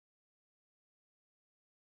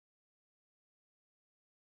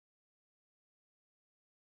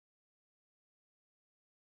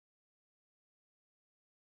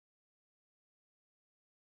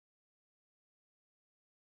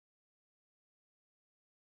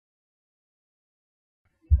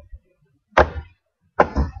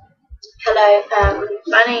Hello,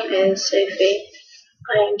 my name is Sophie.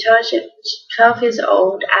 I am 12 years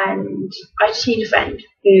old and I just need a friend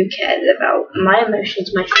who cares about my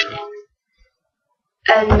emotions, my feelings.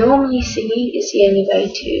 And normally singing is the only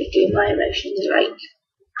way to do my emotions, like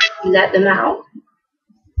let them out.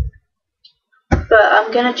 But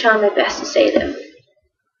I'm gonna try my best to say them.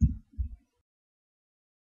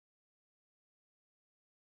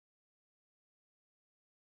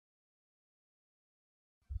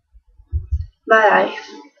 My life.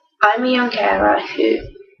 I'm a young carer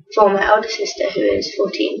for my older sister who is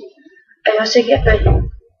 14. I also get bullied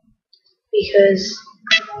because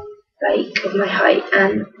of my height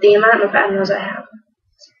and the amount of animals I have.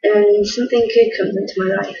 And something good comes into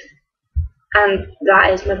my life. And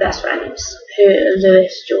that is my best friends, who are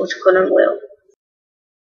Lewis, George, Connor, and Will.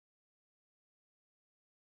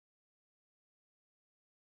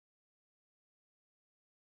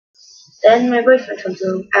 Then my boyfriend comes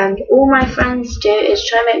along, and all my friends do is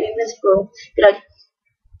try and make me miserable. Be like,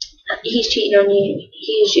 he's cheating on you,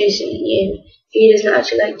 he's using you, he doesn't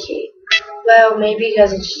actually like you. Well, maybe you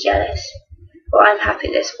guys are just jealous, but I'm happy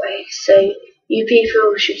this way, so you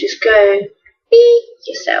people should just go be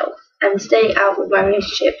yourself and stay out of my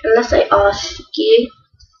relationship unless I ask you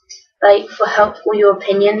for help or your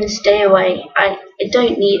opinion, stay away. I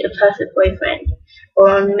don't need a perfect boyfriend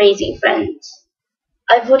or amazing friends.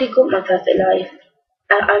 I've already got my perfect life,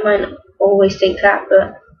 and I might not always think that,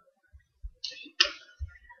 but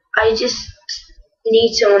I just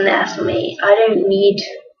need someone there for me. I don't need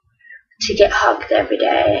to get hugged every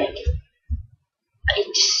day. I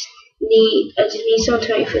just need someone to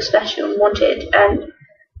make me feel special and wanted, and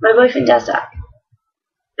my boyfriend does that,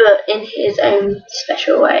 but in his own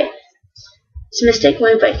special way. It's a mistake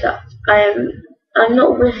when we break up. I'm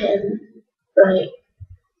not with him.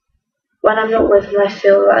 When I'm not with him, I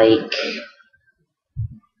feel like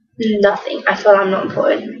nothing. I feel I'm not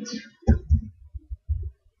important.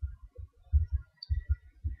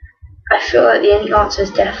 I feel like the only answer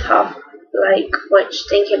is death. Half, which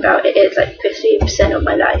thinking about it is like 50% of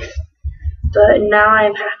my life. But now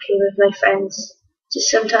I'm happy with my friends.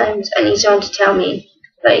 Just sometimes I need someone to tell me,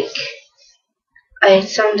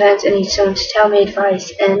 sometimes I need someone to tell me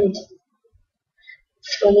advice and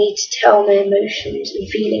for me to tell my emotions and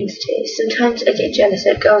feelings to. Sometimes I get jealous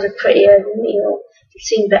that girls are prettier than me or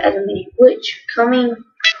seem better than me, which coming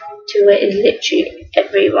to it is literally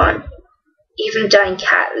everyone. Even a dying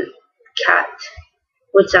cat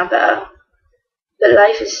would sound better. But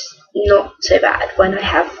life is not so bad when I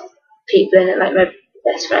have people in it like my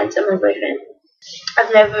best friends and my boyfriend.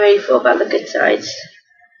 I've never really thought about the good sides.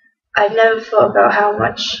 I've never thought about how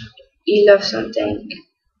much you love something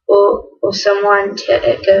or someone till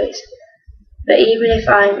it goes. But even if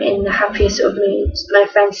I'm in the happiest of moods, my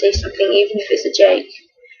friends say something, even if it's a joke,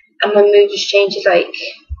 and my mood just changes like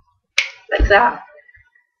that.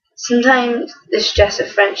 Sometimes the stress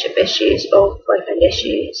of friendship issues or boyfriend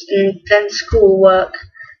issues, and then school work,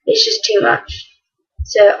 it's just too much.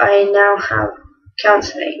 So I now have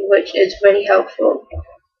counselling, which is really helpful.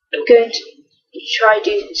 I'm going to try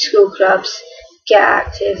do school clubs, get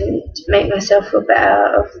active, and make myself feel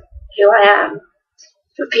better of who I am.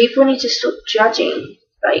 But people need to stop judging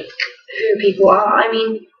who people are. I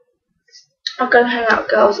mean, I'll go hang out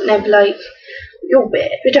with girls and they'll be like, "You're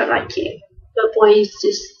weird, we don't like you." But boys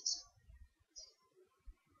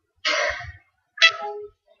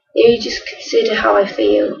they just consider how I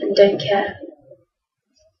feel and don't care.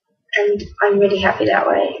 And I'm really happy that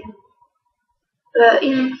way. But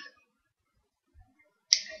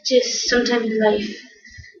just sometimes in life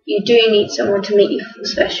you do need someone to make you feel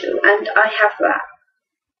special, and I have that.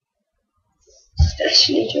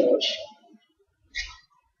 Especially George.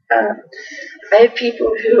 I have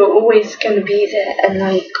people who are always going to be there and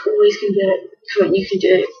always going to be like, "Come on, you can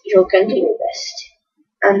do it. You're going to do your best,"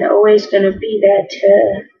 and they're always going to be there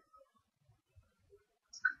to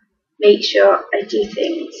make sure I do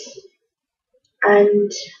things,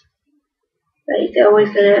 and they're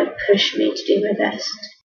always going to push me to do my best.